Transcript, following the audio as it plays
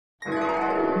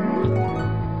Hi,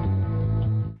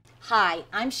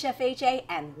 I'm Chef AJ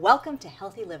and welcome to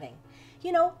Healthy Living.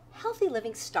 You know, healthy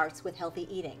living starts with healthy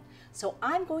eating. So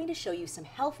I'm going to show you some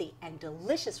healthy and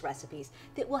delicious recipes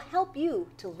that will help you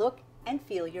to look and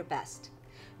feel your best.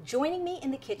 Joining me in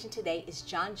the kitchen today is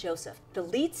John Joseph, the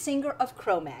lead singer of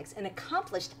Cro-Mags, an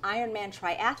accomplished Ironman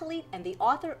triathlete and the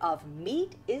author of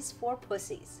Meat is for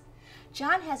Pussies.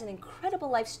 John has an incredible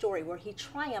life story where he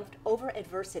triumphed over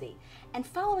adversity, and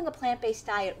following a plant-based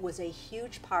diet was a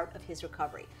huge part of his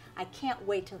recovery. I can't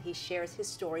wait till he shares his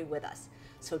story with us.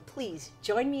 So please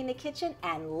join me in the kitchen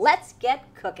and let's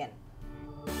get cooking.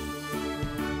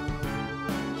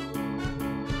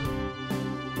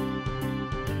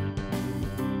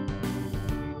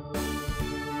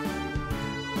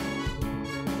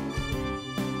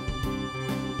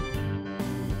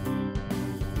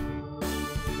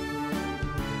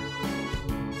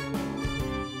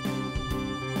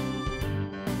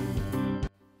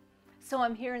 So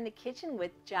I'm here in the kitchen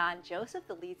with John Joseph,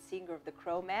 the lead singer of the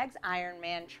Cro-Mags,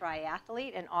 Ironman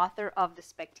triathlete, and author of the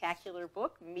spectacular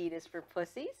book, Meat is for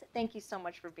Pussies. Thank you so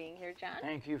much for being here, John.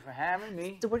 Thank you for having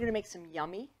me. So we're going to make some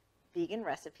yummy vegan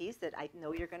recipes that I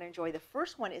know you're going to enjoy. The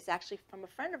first one is actually from a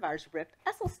friend of ours, Rip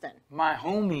Esselstyn. My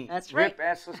homie. That's right.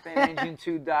 Rip Esselstyn, Engine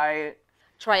 2 diet.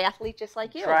 Triathlete just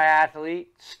like you. Triathlete,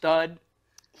 stud.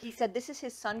 He said this is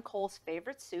his son Cole's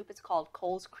favorite soup. It's called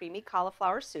Cole's Creamy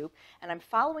Cauliflower Soup. And I'm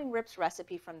following Rip's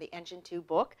recipe from the Engine 2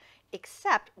 book,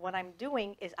 except what I'm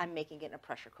doing is I'm making it in a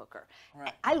pressure cooker.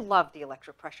 Right. I love the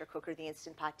electric pressure cooker, the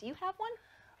Instant Pot. Do you have one?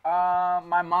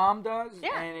 My mom does,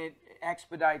 Yeah. and it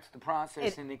expedites the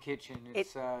process in the kitchen.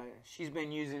 She's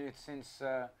been using it since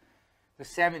the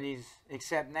 70s,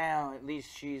 except now at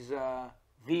least she's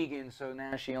vegan, so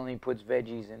now she only puts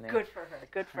veggies in there. Good for her.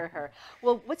 Good for her.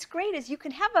 Well, what's great is you can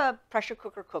have a pressure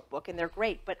cooker cookbook, and they're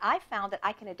great, but I found that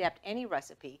I can adapt any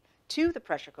recipe to the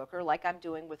pressure cooker like I'm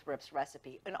doing with Rip's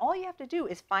recipe. And all you have to do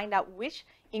is find out which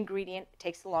ingredient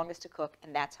takes the longest to cook,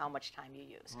 and that's how much time you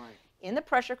use. Right. In the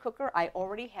pressure cooker, I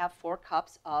already have 4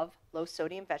 cups of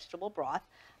low-sodium vegetable broth.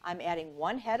 I'm adding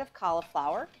 1 head of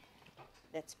cauliflower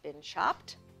that's been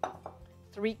chopped,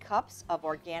 3 cups of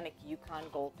organic Yukon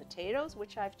Gold potatoes,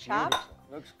 which I've chopped. Beautiful.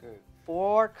 Looks good.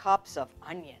 4 cups of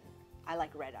onion. I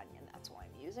like red onion, that's why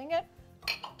I'm using it.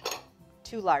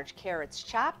 2 large carrots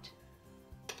chopped,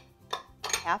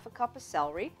 1/2 cup of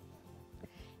celery,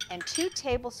 and 2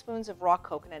 tablespoons of raw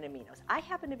coconut aminos. I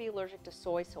happen to be allergic to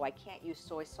soy, so I can't use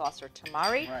soy sauce or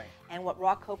tamari. Right. And what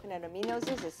raw coconut aminos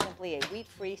is simply a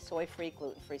wheat-free, soy-free,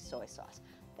 gluten-free soy sauce.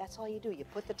 That's all you do. You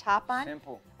put the top on.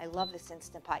 Simple. I love this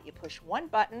Instant Pot. You push 1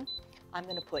 button. I'm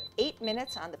going to put 8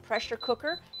 minutes on the pressure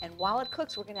cooker, and while it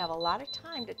cooks, we're going to have a lot of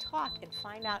time to talk and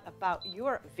find out about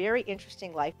your very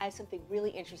interesting life. I have something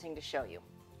really interesting to show you.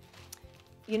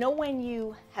 You know when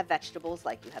you have vegetables,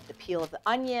 like you have the peel of the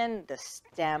onion, the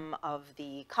stem of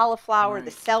the cauliflower, Right.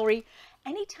 the celery,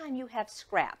 anytime you have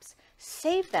scraps,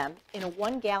 save them in a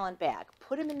 1-gallon bag.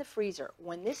 Put them in the freezer.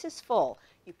 When this is full,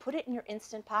 you put it in your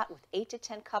Instant Pot with 8 to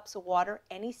 10 cups of water,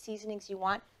 any seasonings you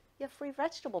want, you have free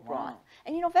vegetable broth. Wow.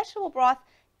 And you know, vegetable broth,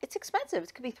 it's expensive.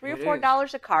 It could be $3 or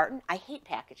 $4 a carton. I hate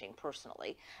packaging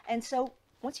personally. And so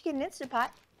once you get an Instant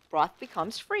Pot, broth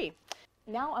becomes free.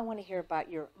 Now I want to hear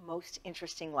about your most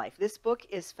interesting life. This book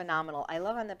is phenomenal. I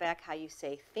love on the back how you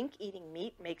say, think eating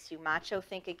meat makes you macho,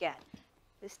 think again.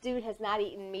 This dude has not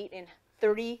eaten meat in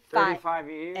 35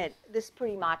 years. And this is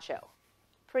pretty macho.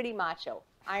 Pretty macho.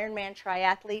 Ironman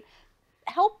triathlete.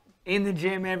 Help In the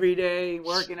gym every day,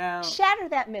 working out. shatter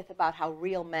that myth about how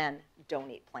real men don't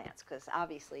eat plants, because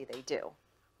obviously they do.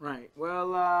 Right.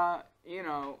 Well, you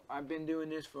know, I've been doing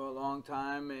this for a long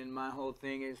time, and my whole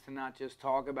thing is to not just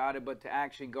talk about it, but to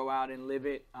actually go out and live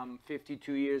it. I'm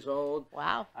 52 years old.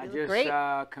 Wow, I you look just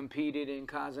great. competed in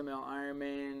Cozumel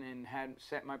Ironman and had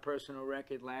set my personal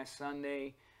record last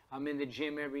Sunday. I'm in the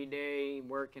gym every day,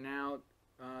 working out,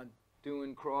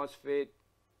 doing CrossFit,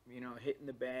 you know, hitting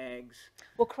the bags.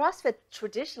 Well, CrossFit,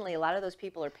 traditionally, a lot of those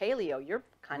people are paleo. You're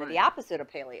kind of the Right. opposite of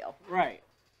paleo. Right.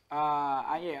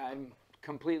 I'm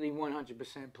completely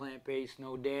 100% plant-based,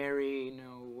 no dairy,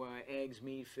 no eggs,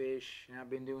 meat, fish. And I've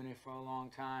been doing it for a long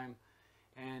time.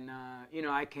 And, you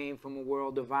know, I came from a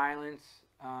world of violence.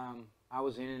 I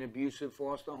was in an abusive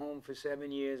foster home for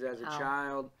 7 years as a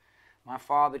child. My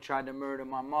father tried to murder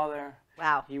my mother.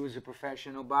 Wow. He was a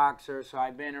professional boxer, so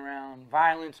I've been around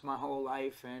violence my whole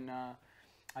life. And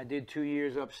I did 2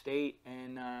 years upstate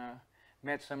and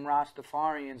met some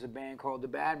Rastafarians, a band called the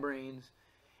Bad Brains.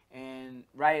 And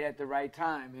right at the right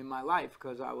time in my life,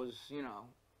 because I was, you know,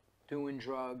 doing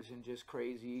drugs and just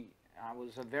crazy. I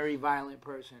was a very violent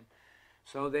person.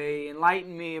 So they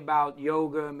enlightened me about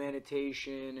yoga,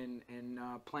 meditation, and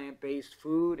plant-based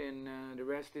food, and the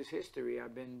rest is history.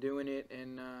 I've been doing it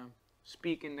and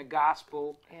speaking the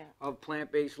gospel of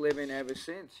plant-based living ever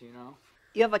since, you know.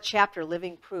 You have a chapter,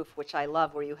 Living Proof, which I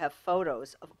love, where you have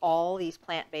photos of all these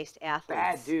plant-based athletes.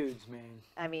 Bad dudes, man.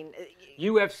 I mean...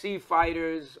 UFC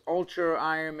fighters, ultra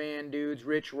Ironman dudes,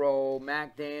 Rich Roll,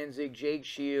 Mac Danzig, Jake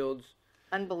Shields.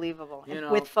 Unbelievable. You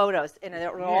know, with photos, and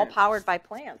they're all powered by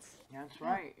plants. That's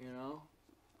right, you know.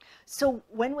 So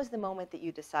when was the moment that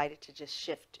you decided to just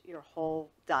shift your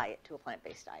whole diet to a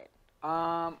plant-based diet?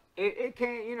 It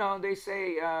came, you know, they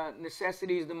say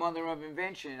necessity is the mother of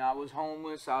invention. I was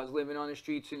homeless. I was living on the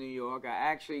streets of New York. I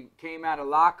actually came out of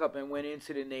lockup and went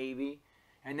into the Navy.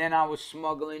 And then I was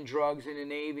smuggling drugs in the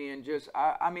Navy and just,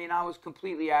 I mean, I was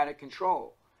completely out of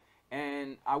control.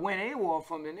 And I went AWOL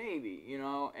from the Navy, you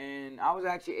know, and I was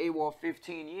actually AWOL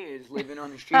 15 years living on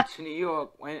the streets of New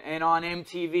York and on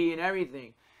MTV and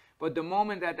everything. But the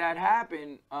moment that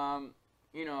happened,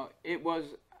 you know, it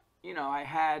was, you know, I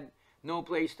had no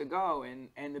place to go, and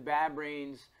the Bad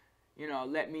Brains, you know,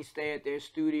 let me stay at their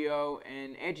studio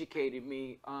and educated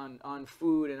me on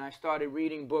food, and I started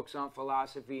reading books on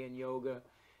philosophy and yoga,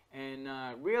 and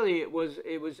really it was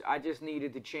I just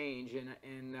needed to change,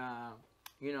 and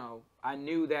you know, I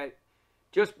knew that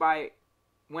just by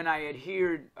when I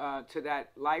adhered to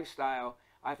that lifestyle,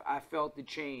 I felt the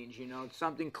change, you know,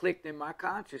 something clicked in my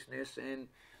consciousness, and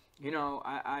you know,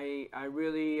 I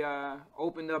really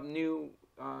opened up new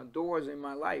doors in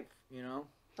my life, you know.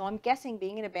 So I'm guessing,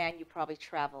 being in a band, you probably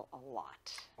travel a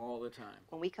lot. All the time.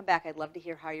 When we come back, I'd love to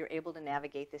hear how you're able to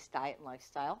navigate this diet and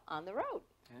lifestyle on the road.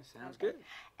 That sounds good.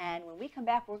 And when we come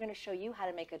back, we're going to show you how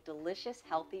to make a delicious,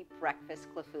 healthy breakfast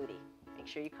clafouti. Make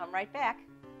sure you come right back.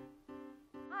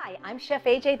 Hi, I'm Chef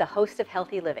AJ, the host of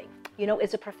Healthy Living. You know,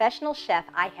 as a professional chef,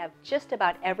 I have just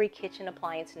about every kitchen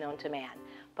appliance known to man.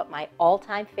 But my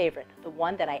all-time favorite, the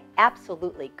one that I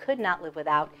absolutely could not live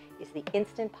without, is the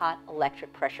Instant Pot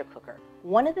electric pressure cooker.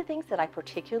 One of the things that I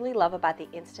particularly love about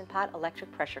the Instant Pot electric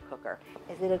pressure cooker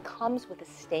is that it comes with a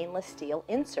stainless steel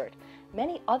insert.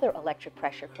 Many other electric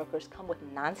pressure cookers come with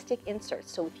nonstick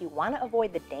inserts, so if you want to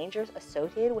avoid the dangers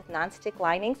associated with nonstick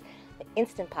linings, the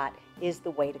Instant Pot is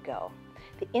the way to go.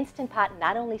 The Instant Pot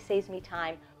not only saves me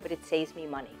time, but it saves me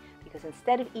money. Because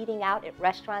instead of eating out at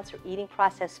restaurants or eating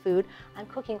processed food, I'm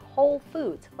cooking whole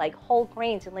foods like whole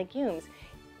grains and legumes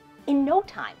in no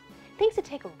time. Things that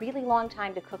take a really long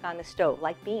time to cook on the stove,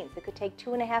 like beans that could take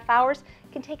 2.5 hours,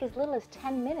 can take as little as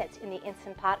 10 minutes in the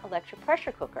Instant Pot electric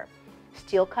pressure cooker.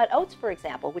 Steel-cut oats, for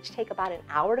example, which take about an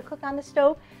hour to cook on the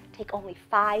stove, take only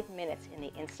 5 minutes in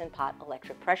the Instant Pot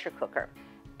electric pressure cooker.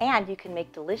 And you can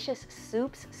make delicious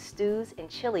soups, stews, and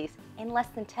chilies in less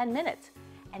than 10 minutes.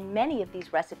 And many of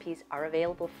these recipes are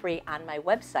available free on my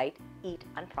website,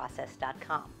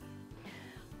 eatunprocessed.com.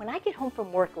 When I get home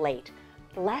from work late,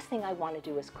 the last thing I want to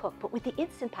do is cook, but with the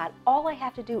Instant Pot, all I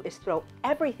have to do is throw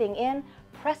everything in,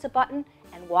 press a button,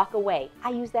 and walk away. I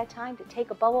use that time to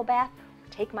take a bubble bath, or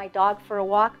take my dog for a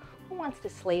walk. Who wants to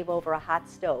slave over a hot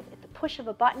stove? At the push of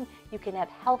a button, you can have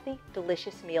healthy,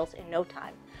 delicious meals in no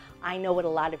time. I know what a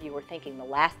lot of you are thinking. The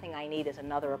last thing I need is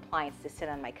another appliance to sit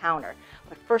on my counter.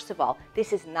 But first of all,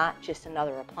 this is not just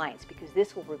another appliance, because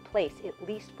this will replace at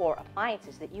least 4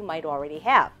 appliances that you might already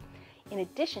have. In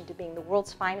addition to being the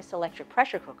world's finest electric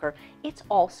pressure cooker, it's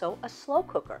also a slow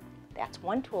cooker. That's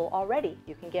one tool already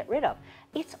you can get rid of.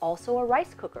 It's also a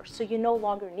rice cooker, so you no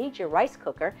longer need your rice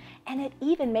cooker, and it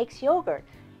even makes yogurt.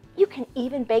 You can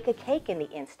even bake a cake in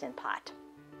the Instant Pot.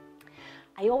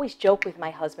 I always joke with my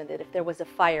husband that if there was a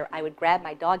fire, I would grab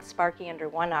my dog Sparky under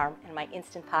one arm and my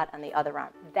Instant Pot on the other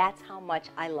arm. That's how much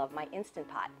I love my Instant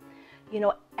Pot. You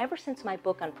know, ever since my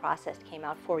book Unprocessed came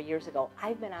out 4 years ago,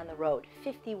 I've been on the road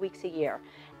 50 weeks a year.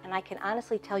 And I can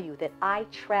honestly tell you that I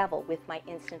travel with my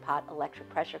Instant Pot electric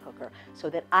pressure cooker so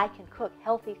that I can cook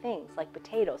healthy things like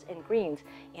potatoes and greens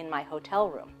in my hotel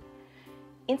room.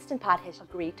 Instant Pot has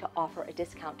agreed to offer a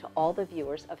discount to all the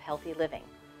viewers of Healthy Living.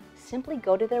 Simply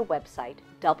go to their website,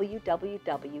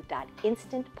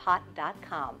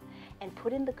 www.instantpot.com, and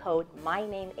put in the code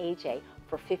MyNameAJ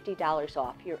for $50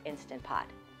 off your Instant Pot.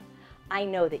 I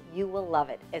know that you will love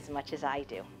it as much as I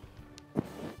do.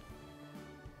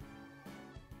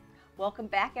 Welcome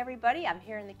back, everybody. I'm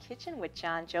here in the kitchen with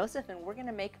John Joseph, and we're going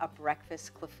to make a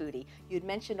breakfast clafouti. You'd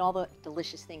mentioned all the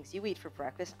delicious things you eat for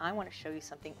breakfast. I want to show you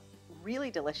something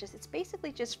really delicious. It's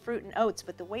basically just fruit and oats,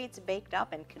 but the way it's baked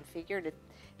up and configured, it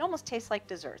almost tastes like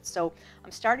dessert. So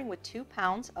I'm starting with 2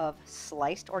 pounds of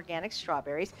sliced organic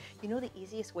strawberries. You know the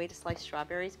easiest way to slice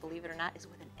strawberries, believe it or not, is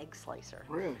with an egg slicer.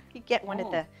 Really? You get one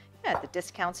at the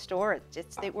discount store.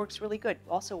 It works really good.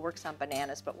 Also works on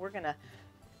bananas, but we're going to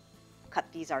cut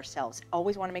these ourselves.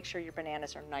 Always want to make sure your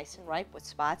bananas are nice and ripe with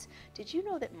spots. Did you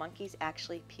know that monkeys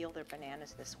actually peel their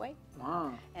bananas this way?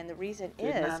 Wow. And the reason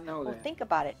Did not know that. think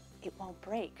about it, it won't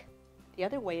break. The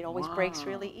other way, it always breaks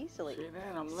really easily. See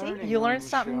that? I'm learning. You learn on the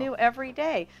something show. new every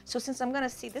day. So since I'm going to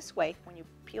see this way, when you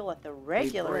peel it the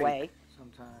regular way,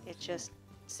 sometimes. it just,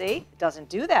 see, it doesn't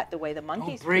do that the way the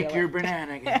monkeys Don't break peel your it.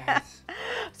 banana, guys.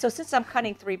 So since I'm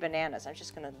cutting 3 bananas, I'm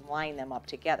just going to line them up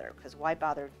together, because why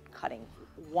bother cutting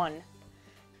one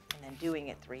and then doing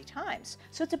it 3 times?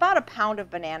 So it's about 1 pound of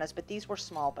bananas, but these were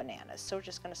small bananas. So we're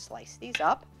just going to slice these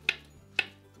up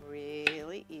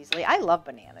really easily. I love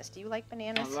bananas. Do you like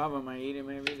bananas? I love them. I eat them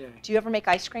every day. Do you ever make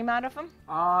ice cream out of them?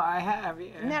 I have,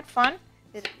 yeah. Isn't that fun?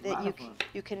 That fun.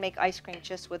 you can make ice cream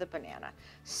just with a banana.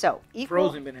 So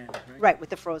frozen bananas, right? Right, with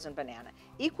the frozen banana.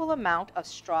 Equal amount of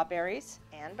strawberries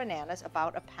and bananas,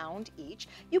 about 1 pound each.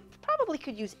 You probably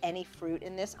could use any fruit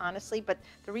in this, honestly, but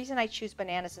the reason I choose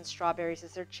bananas and strawberries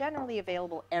is they're generally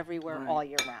available everywhere all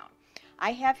year round.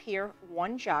 I have here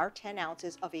 1 jar, 10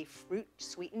 ounces of a fruit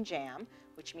sweetened jam,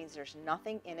 which means there's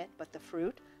nothing in it but the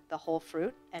fruit, the whole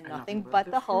fruit, and nothing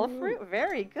but the whole fruit.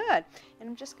 Very good. And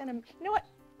I'm just going to, you know what?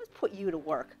 Let's put you to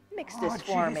work. Mix this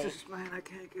for me. Jesus, man, I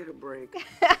can't get a break.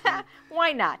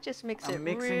 Why not? Just mix I'm it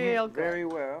mixing real it good. very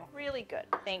well. Really good.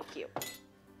 Thank you.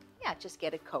 Yeah, just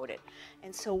get it coated.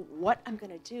 And so what I'm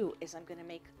going to do is I'm going to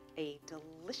make a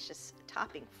delicious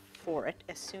topping for it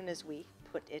as soon as we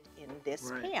put it in this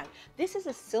pan. This is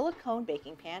a silicone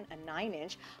baking pan, a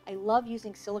 9-inch. I love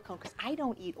using silicone because I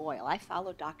don't eat oil. I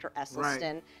follow Dr.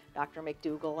 Esselstyn, Dr.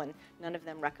 McDougall, and none of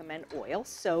them recommend oil.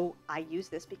 So I use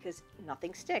this because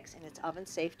nothing sticks, and it's oven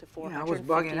safe to 450 degrees.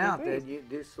 I was bugging out that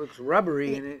this looks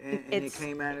rubbery and it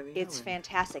came out of the It's oven.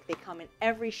 fantastic. They come in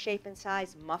every shape and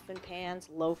size, muffin pans,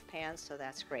 loaf pans, so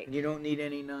that's great. And you don't need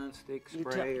any non-stick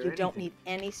spray You don't need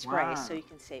any spray, so you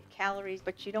can save calories,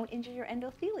 but you don't injure your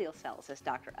endothelial cells, as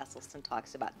Dr. Esselstyn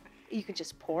talks about. You can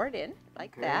just pour it in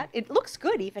like that. It looks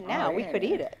good even now. We could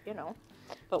eat it, you know.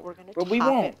 But we're going to top we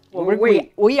won't. it. Well, We'll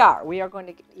wait. We are. We are going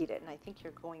to eat it, and I think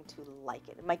you're going to like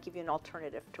it. It might give you an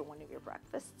alternative to one of your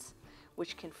breakfasts,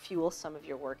 which can fuel some of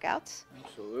your workouts.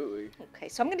 Absolutely. Okay,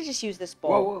 so I'm going to just use this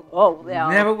bowl. Whoa. No.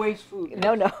 Never waste food.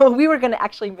 No, we were going to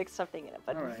actually mix something in it,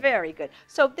 but very good.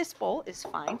 So this bowl is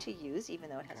fine to use, even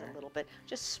though it has a little bit.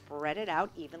 Just spread it out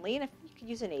evenly, and if you could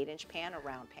use an 8-inch pan or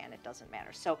round pan, it doesn't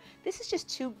matter. So this is just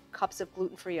 2 cups of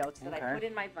gluten-free oats that I put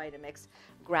in my Vitamix,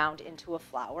 ground into a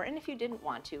flour, and if you didn't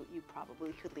want to, you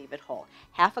probably could leave it whole.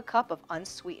 1/2 cup of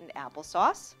unsweetened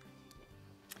applesauce.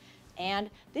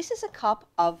 And this is a cup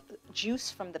of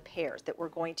juice from the pears that we're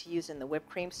going to use in the whipped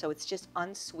cream, so it's just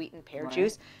unsweetened pear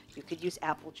juice. You could use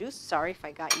apple juice. Sorry if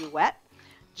I got you wet.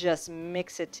 Just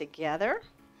mix it together.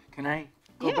 Can I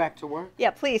go back to work? Yeah,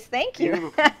 please. Thank you.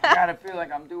 Beautiful. I gotta feel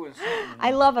like I'm doing something.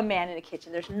 I love a man in the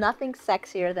kitchen. There's nothing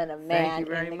sexier than a man Thank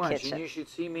you very in the much. kitchen. And you should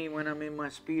see me when I'm in my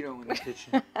Speedo in the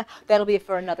kitchen. That'll be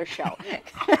for another show.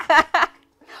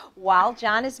 While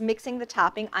John is mixing the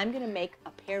topping, I'm going to make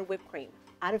a pear whipped cream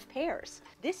out of pears.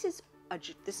 This is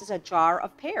a jar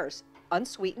of pears,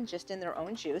 unsweetened, just in their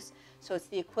own juice. So it's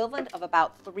the equivalent of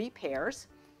about 3 pears.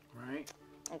 Right.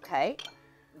 Okay.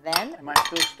 Then, am I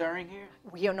still stirring here?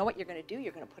 Well, you know what you're going to do?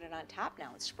 You're going to put it on top now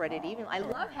and spread it even. I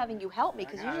love having you help me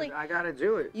because usually I got to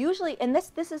do it. Usually, and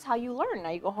this is how you learn. Now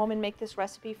you go home and make this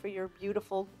recipe for your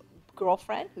beautiful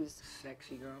girlfriend, who's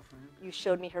sexy girlfriend. You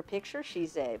showed me her picture.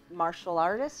 She's a martial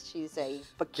artist. She's a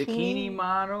bikini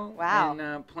model. Wow.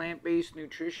 And plant-based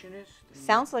nutritionist.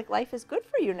 Sounds like life is good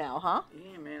for you now, huh?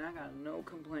 Yeah, man. I got no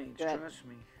complaints. Good. Trust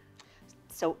me.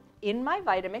 So in my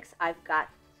Vitamix, I've got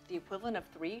the equivalent of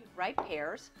 3 ripe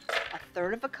pears,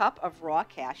 1/3 cup of raw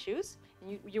cashews.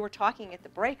 And you were talking at the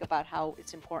break about how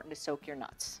it's important to soak your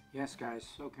nuts. Yes, guys.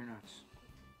 Soak your nuts.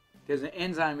 There's an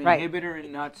enzyme inhibitor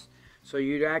in nuts. So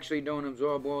you actually don't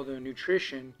absorb all the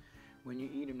nutrition when you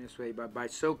eat them this way. But by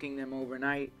soaking them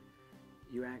overnight,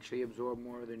 you actually absorb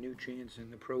more of the nutrients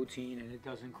and the protein, and it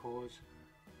doesn't cause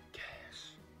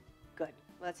gas. Good.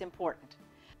 Well, that's important.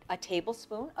 A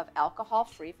tablespoon of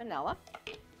alcohol-free vanilla.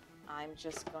 I'm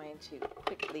just going to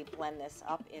quickly blend this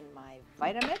up in my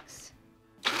Vitamix.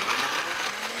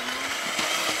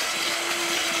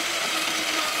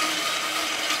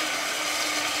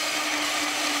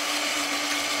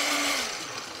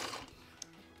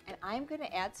 I'm going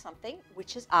to add something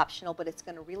which is optional, but it's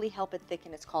going to really help it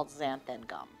thicken. It's called xanthan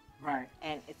gum. Right.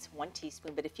 And it's 1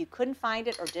 teaspoon. But if you couldn't find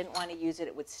it or didn't want to use it,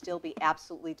 it would still be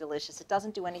absolutely delicious. It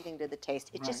doesn't do anything to the taste.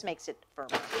 It just makes it firmer.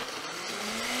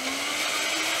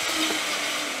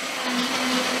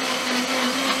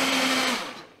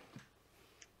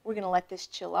 We're going to let this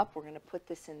chill up. We're going to put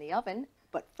this in the oven.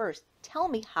 But first, tell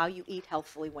me how you eat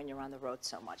healthfully when you're on the road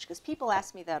so much, because people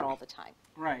ask me that all the time.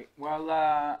 Right. Well,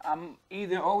 I'm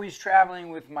either always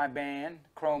traveling with my band,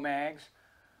 Cro-Mags,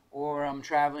 or I'm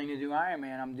traveling to do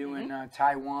Ironman. I'm doing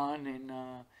Taiwan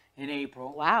in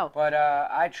April. Wow. But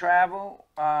I travel.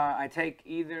 I take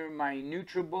either my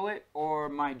NutriBullet or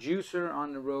my juicer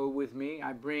on the road with me.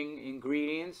 I bring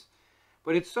ingredients.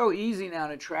 But it's so easy now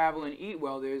to travel and eat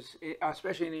well. There's,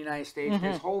 especially in the United States,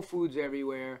 there's Whole Foods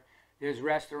everywhere. There's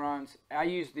restaurants. I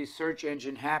use the search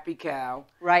engine Happy Cow.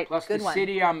 Right, Plus good the one.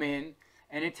 city I'm in.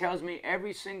 And it tells me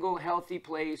every single healthy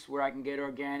place where I can get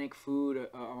organic food,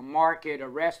 a market, a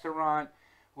restaurant,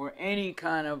 or any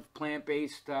kind of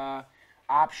plant-based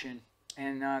option.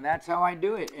 And that's how I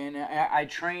do it. And I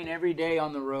train every day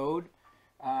on the road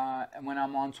when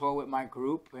I'm on tour with my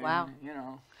group. And, Wow. you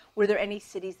know. Were there any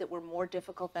cities that were more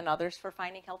difficult than others for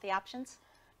finding healthy options?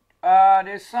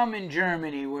 There's some in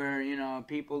Germany where, you know,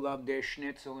 people love their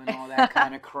schnitzel and all that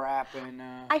kind of crap. And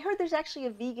I heard there's actually a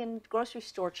vegan grocery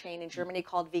store chain in Germany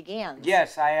called Vegans.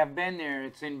 Yes, I have been there.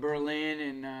 It's in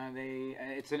Berlin, and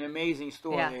it's an amazing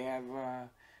store. Yeah. They have,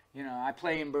 you know, I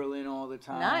play in Berlin all the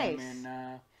time. Nice.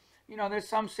 And, you know, there's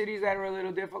some cities that are a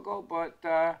little difficult,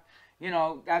 but, you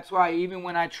know, that's why even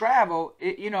when I travel,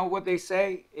 you know what they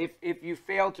say, if you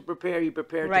fail to prepare, you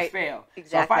prepare to fail.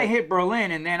 Exactly. So if I hit Berlin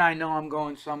and then I know I'm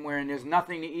going somewhere and there's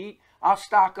nothing to eat, I'll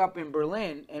stock up in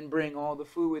Berlin and bring all the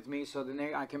food with me so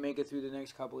I can make it through the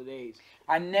next couple of days.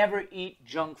 I never eat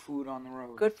junk food on the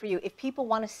road. Good for you. If people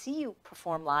want to see you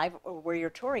perform live or where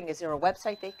you're touring, is there a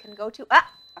website they can go to?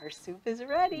 Our soup is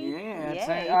ready.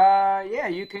 Yeah, yeah,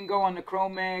 you can go on the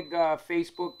Cro-Mag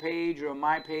Facebook page or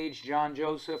my page, John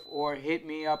Joseph, or hit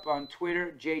me up on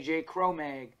Twitter, JJ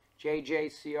Cro-Mag,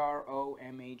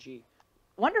 JJCROMAG.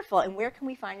 Wonderful. And where can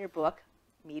we find your book,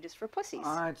 Meat is for Pussies?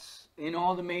 It's in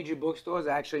all the major bookstores,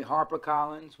 actually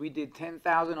HarperCollins. We did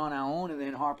 10,000 on our own, and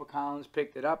then HarperCollins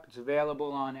picked it up. It's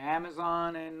available on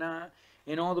Amazon and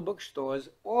in all the bookstores,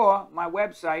 or my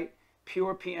website,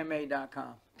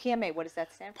 purepma.com. PMA, what does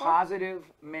that stand for? Positive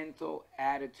Mental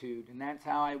Attitude. And that's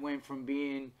how I went from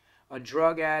being a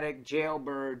drug addict,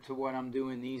 jailbird, to what I'm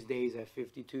doing these days at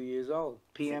 52 years old.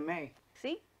 PMA.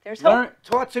 See? There's hope.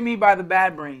 Taught to me by the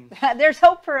bad brains. There's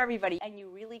hope for everybody. And you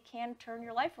really can turn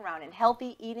your life around. And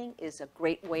healthy eating is a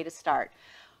great way to start.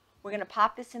 We're going to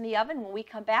pop this in the oven. When we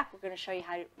come back, we're going to show you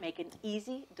how to make an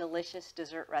easy, delicious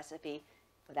dessert recipe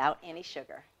without any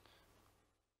sugar.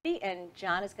 And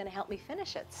John is going to help me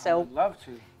finish it. So I'd love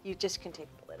to. You just can take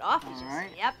the lid off. All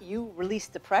right. Yep, you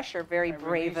released the pressure. Very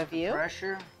brave of you.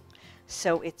 Pressure.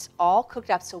 So it's all cooked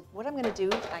up. So what I'm going to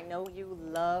do, I know you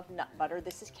love nut butter.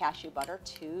 This is cashew butter,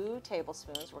 2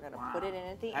 tablespoons. We're going to put it in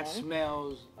at the end. That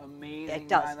smells amazing, It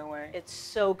does. by the way. It's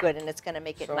so good, and it's going to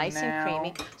make it nice and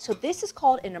creamy. So this is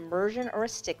called an immersion or a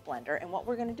stick blender. And what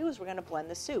we're going to do is we're going to blend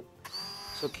the soup.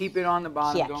 So keep it on the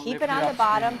bottom. Yeah, Don't keep lift it on the up.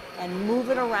 bottom and move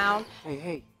it around.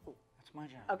 Hey, that's my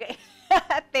job. Okay.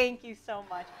 Thank you so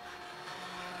much.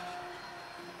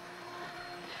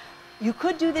 You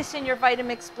could do this in your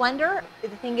Vitamix blender. The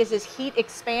thing is heat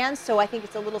expands, so I think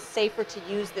it's a little safer to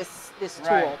use this tool.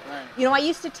 Right. You know, I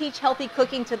used to teach healthy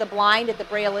cooking to the blind at the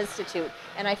Braille Institute,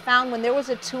 and I found when there was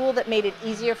a tool that made it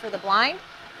easier for the blind,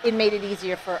 it made it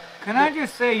easier for... Can I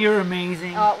just say you're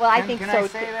amazing? Well, I think so. Can I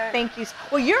say that? Thank you.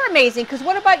 Well, you're amazing, because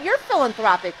what about your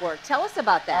philanthropic work? Tell us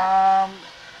about that.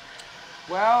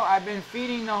 Well, I've been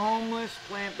feeding the homeless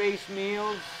plant-based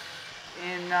meals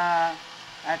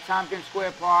at Tompkins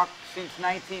Square Park since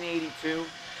 1982.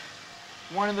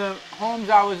 One of the homes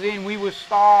I was in, we were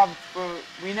starved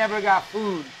we never got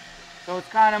food. So it's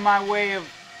kind of my way of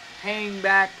paying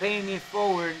it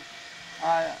forward.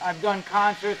 I've done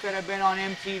concerts that have been on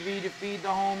MTV to feed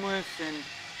the homeless, and,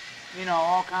 you know,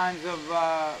 all kinds of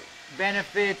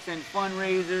benefits and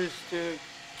fundraisers to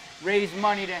raise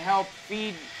money to help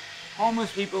feed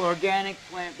homeless people organic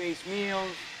plant-based meals.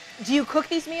 Do you cook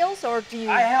these meals, or do you?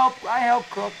 I help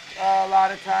cook a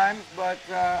lot of times, but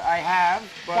I have.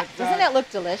 But doesn't that look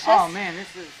delicious? Oh man,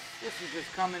 this is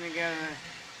just coming together.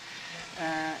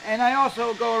 And I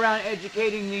also go around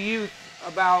educating the youth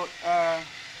about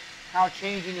how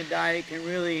changing the diet can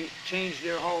really change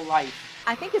their whole life.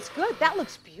 I think it's good. That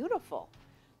looks beautiful.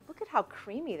 Look at how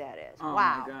creamy that is. Oh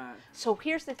wow. My God. So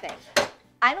here's the thing.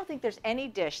 I don't think there's any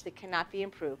dish that cannot be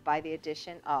improved by the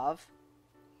addition of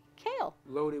kale.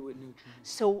 Loaded with nutrients.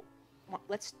 So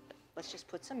let's just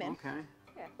put some in.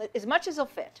 Okay. Okay. As much as will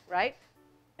fit, right?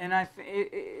 And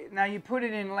now you put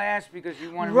it in last because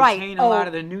you want to retain a lot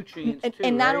of the nutrients too,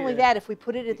 and not right? only that, if we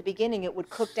put it at the beginning, it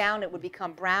would cook down, it would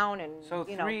become brown, and so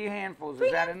you know. 3 handfuls, Three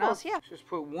is that handfuls, enough? yeah. Just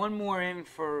put one more in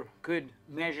for good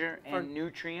measure and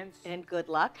nutrients. And good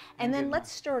luck. And then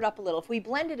let's stir it up a little. If we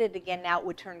blended it again now, it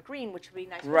would turn green, which would be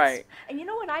nice. Right. And you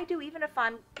know what I do? Even if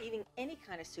I'm eating any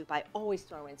kind of soup, I always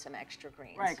throw in some extra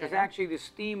greens. Right, because actually the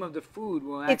steam of the food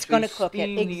will it's going actually to cook it.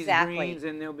 steam Exactly. these greens,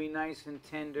 and they'll be nice and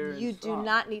tender. You and do soft.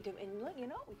 not need to. And look, you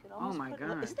know, we could almost. Oh my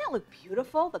God! Doesn't that look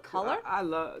beautiful? The color. I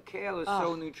love kale. Is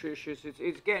so nutritious.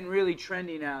 It's getting really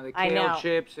trendy now. The I kale know.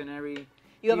 chips and every.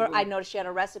 You ever? I noticed you had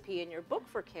a recipe in your book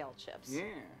for kale chips. Yeah.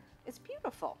 It's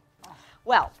beautiful.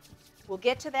 Well, we'll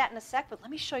get to that in a sec, but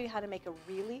let me show you how to make a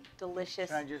really delicious.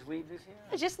 Should I just leave this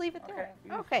here? Just leave it there.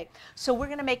 Beautiful. Okay. So we're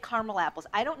going to make caramel apples.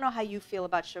 I don't know how you feel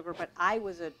about sugar, but I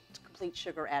was a complete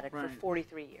sugar addict for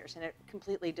 43 years, and it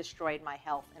completely destroyed my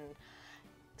health. And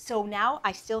so now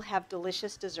I still have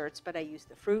delicious desserts, but I use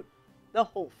the fruit, the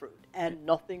whole fruit, and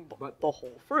nothing but the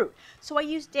whole fruit. So I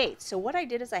use dates. So what I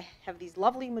did is I have these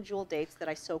lovely medjool dates that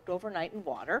I soaked overnight in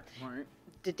water. Right.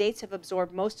 The dates have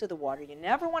absorbed most of the water. You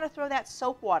never want to throw that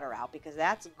soap water out because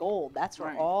that's gold. That's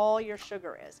where all your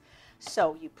sugar is.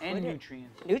 So you put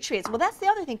nutrients. Nutrients. Well, that's the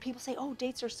other thing. People say, oh,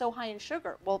 dates are so high in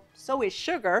sugar. Well, so is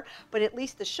sugar, but at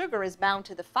least the sugar is bound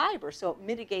to the fiber, so it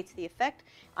mitigates the effect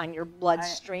on your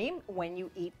bloodstream when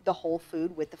you eat the whole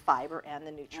food with the fiber and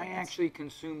the nutrients. I actually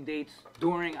consume dates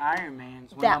during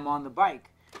Ironmans when I'm on the bike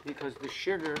because the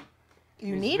sugar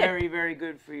is very, very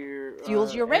good for your...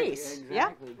 Fuels your race.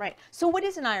 Exactly. Yeah, right. So what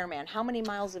is an Ironman? How many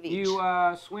miles of each? You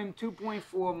swim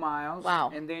 2.4 miles.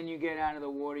 Wow. And then you get out of the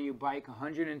water, you bike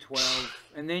 112,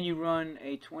 and then you run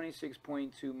a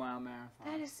 26.2 mile marathon.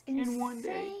 That is insane. In one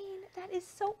day. That is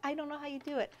so... I don't know how you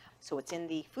do it. So it's in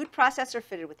the food processor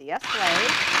fitted with the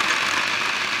S-Blade.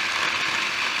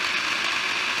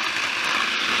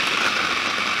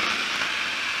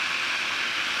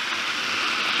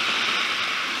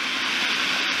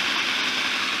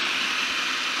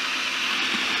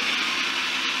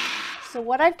 So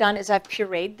what I've done is I've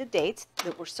pureed the dates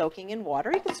that we're soaking in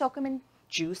water. You can soak them in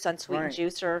juice, unsweetened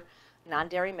juice, or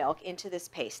non-dairy milk into this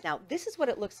paste. Now, this is what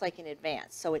it looks like in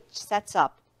advance. So it sets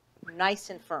up nice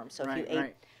and firm. So if you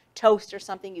ate toast or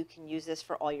something, you can use this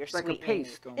for all your sweetening. Like a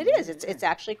paste. It is. It's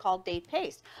actually called date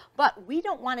paste. But we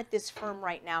don't want it this firm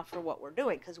right now for what we're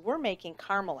doing because we're making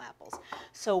caramel apples.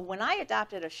 So when I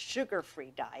adopted a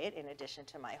sugar-free diet, in addition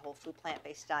to my whole food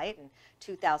plant-based diet in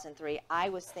 2003, I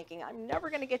was thinking I'm never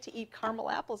going to get to eat caramel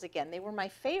apples again. They were my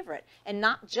favorite, and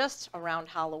not just around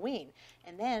Halloween.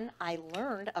 And then I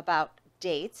learned about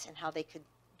dates and how they could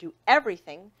do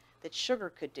everything that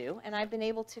sugar could do, and I've been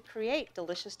able to create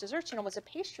delicious desserts. You know, I was a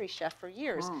pastry chef for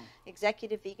years,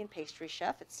 executive vegan pastry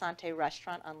chef at Sante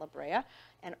Restaurant on La Brea,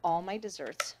 and all my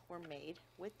desserts were made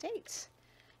with dates.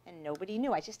 And nobody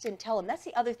knew. I just didn't tell them. That's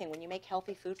the other thing. When you make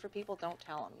healthy food for people, don't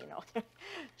tell them, you know.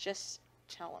 Just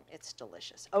tell them it's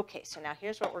delicious. Okay, so now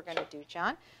here's what we're going to do,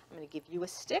 John. I'm going to give you a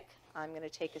stick. I'm going to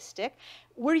take a stick.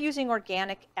 We're using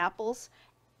organic apples.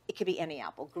 It could be any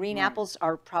apple. Green apples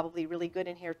are probably really good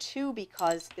in here too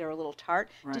because they're a little tart.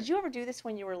 Did you ever do this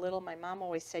when you were little? My mom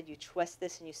always said you twist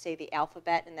this and you say the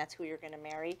alphabet and that's who you're going to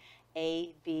marry.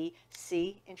 A, B,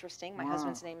 C. Interesting. My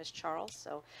husband's name is Charles.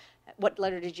 So what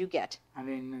letter did you get? I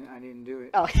didn't do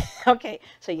it. Oh, okay.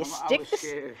 So you stick I was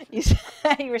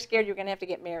scared. You were scared you were going to have to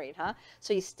get married, huh?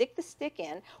 So you stick the stick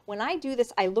in. When I do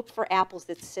this, I look for apples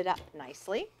that sit up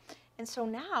nicely. And so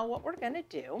now what we're going to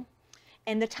do,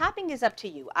 and the topping is up to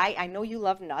you. I know you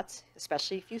love nuts,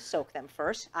 especially if you soak them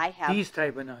first. I have these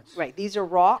type of nuts. Right. These are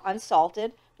raw,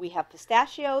 unsalted. We have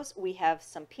pistachios, we have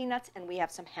some peanuts, and we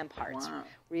have some hemp hearts. Wow.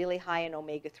 Really high in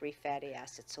omega-3 fatty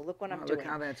acids. So look what I'm doing. Look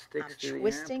how that sticks to the I'm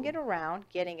twisting it around,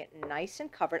 getting it nice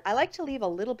and covered. I like to leave a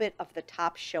little bit of the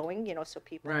top showing, you know, so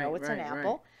people know it's an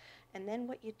apple. And then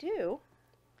what you do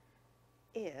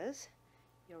is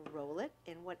you roll it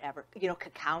in whatever. You know,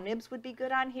 cacao nibs would be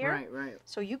good on here. Right.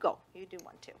 So you go. You do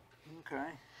one too. Okay.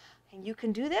 And you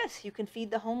can do this. You can feed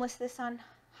the homeless this on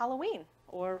Halloween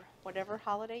or whatever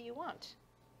holiday you want.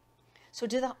 So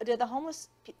do the homeless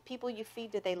people you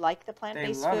feed, do they like the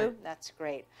plant-based food? It. That's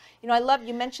great. You know, I love,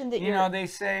 you mentioned that you know, they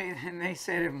say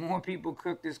if more people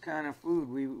cook this kind of food,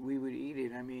 we would eat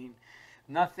it. I mean,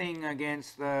 nothing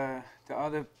against the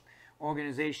other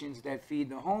organizations that feed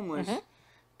the homeless.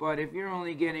 But if you're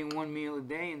only getting one meal a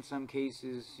day, in some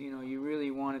cases, you know, you really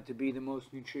want it to be the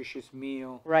most nutritious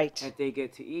meal that they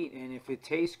get to eat. And if it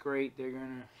tastes great, they're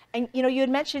gonna. And you know, you had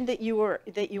mentioned that you were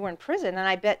in prison, and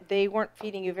I bet they weren't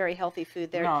feeding you very healthy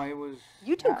food there. No, it was.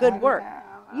 You do good work.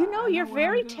 You know, you're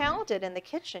very talented in the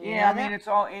kitchen. Yeah, I mean, it's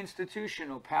all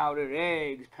institutional: powdered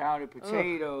eggs, powdered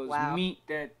potatoes, meat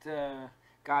that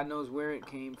God knows where it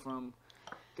came from.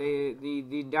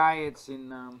 The diets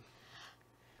in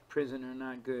prison are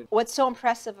not good. What's so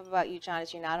impressive about you, John,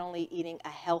 is you're not only eating a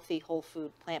healthy, whole food,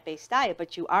 plant-based diet,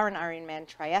 but you are an Ironman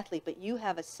triathlete. But you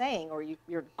have a saying, or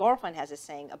your girlfriend has a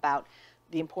saying about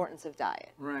the importance of diet.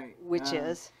 Right. Which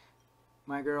is?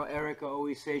 My girl Erica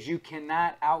always says, you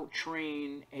cannot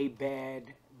out-train a bad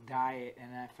diet.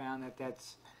 And I found that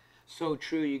that's so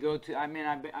true. You go to, I mean,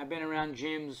 I've been around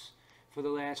gyms for the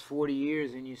last 40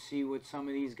 years, and you see what some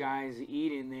of these guys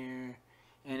eat in there.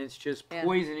 And it's just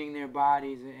poisoning their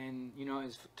bodies. And, you know, in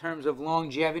terms of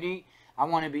longevity, I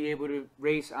want to be able to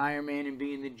race Ironman and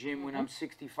be in the gym when I'm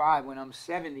 65, when I'm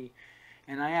 70.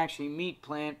 And I actually meet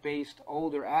plant-based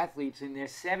older athletes in their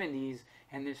 70s,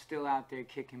 and they're still out there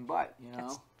kicking butt, you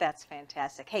know? That's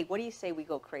fantastic. Hey, what do you say we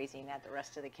go crazy and add the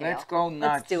rest of the kale? Let's go nuts.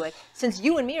 Let's do it. Since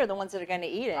you and me are the ones that are going to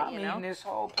eat it, I mean, this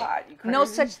whole pot, you crazy? No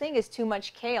such thing as too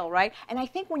much kale, right? And I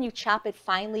think when you chop it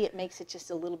finely, it makes it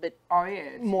just a little bit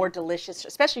more delicious,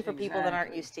 especially for people that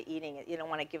aren't used to eating it. You don't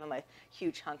want to give them a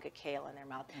huge hunk of kale in their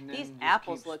mouth. These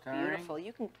apples look beautiful.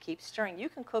 You can keep stirring. You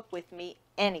can cook with me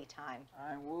anytime.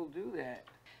 I will do that.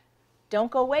 Don't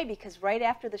go away, because right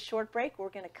after the short break, we're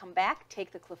going to come back,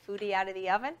 take the clafouti out of the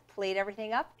oven, plate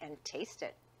everything up, and taste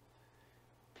it.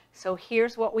 So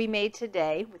here's what we made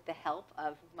today with the help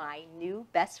of my new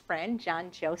best friend, John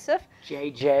Joseph.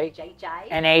 JJ. JJ.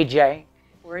 And AJ.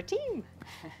 We're a team.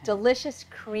 Delicious,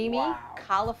 creamy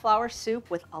cauliflower soup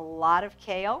with a lot of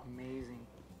kale. Amazing.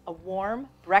 A warm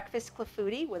breakfast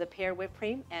clafouti with a pear whipped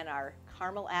cream, and our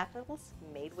caramel apples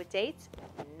made with dates.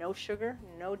 No sugar,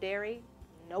 no dairy.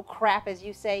 No crap, as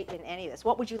you say, in any of this.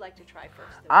 What would you like to try first?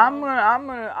 I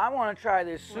want to try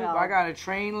this soup. Well, I got to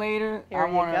train later. I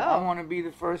want to be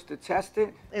the first to test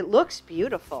it. It looks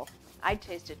beautiful. I'd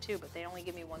taste it too, but they only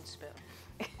give me one spoon.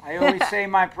 I always say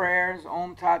my prayers.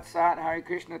 Om Tat Sat, Hare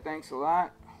Krishna, thanks a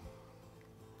lot.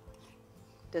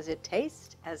 Does it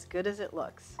taste as good as it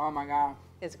looks? Oh my God.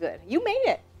 It's good. You made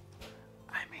it.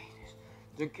 I made it.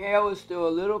 The kale is still a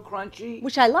little crunchy.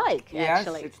 Which I like,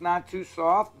 actually. Yes, it's not too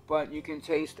soft, but you can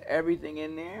taste everything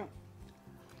in there.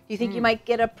 You think you might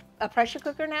get a pressure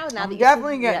cooker now? I'm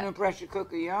definitely getting a pressure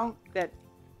cooker, yo. Good.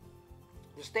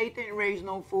 The state didn't raise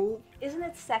no fool. Isn't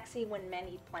it sexy when men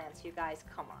eat plants, you guys?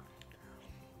 Come on.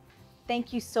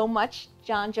 Thank you so much,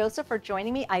 John Joseph, for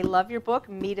joining me. I love your book,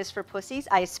 Meat is for Pussies.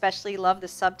 I especially love the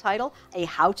subtitle, A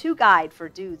How-To Guide for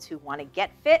Dudes Who Want to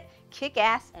Get Fit, Kick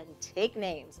Ass, and Take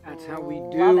Names. That's how we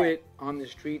do it on the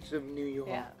streets of New York.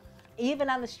 Yeah. Even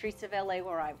on the streets of LA,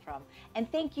 where I'm from. And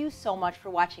thank you so much for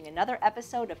watching another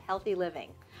episode of Healthy Living.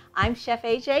 I'm Chef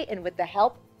AJ, and with the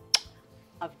help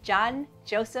of John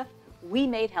Joseph, we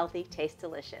made healthy taste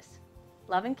delicious.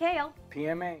 Love and kale.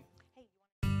 PMA.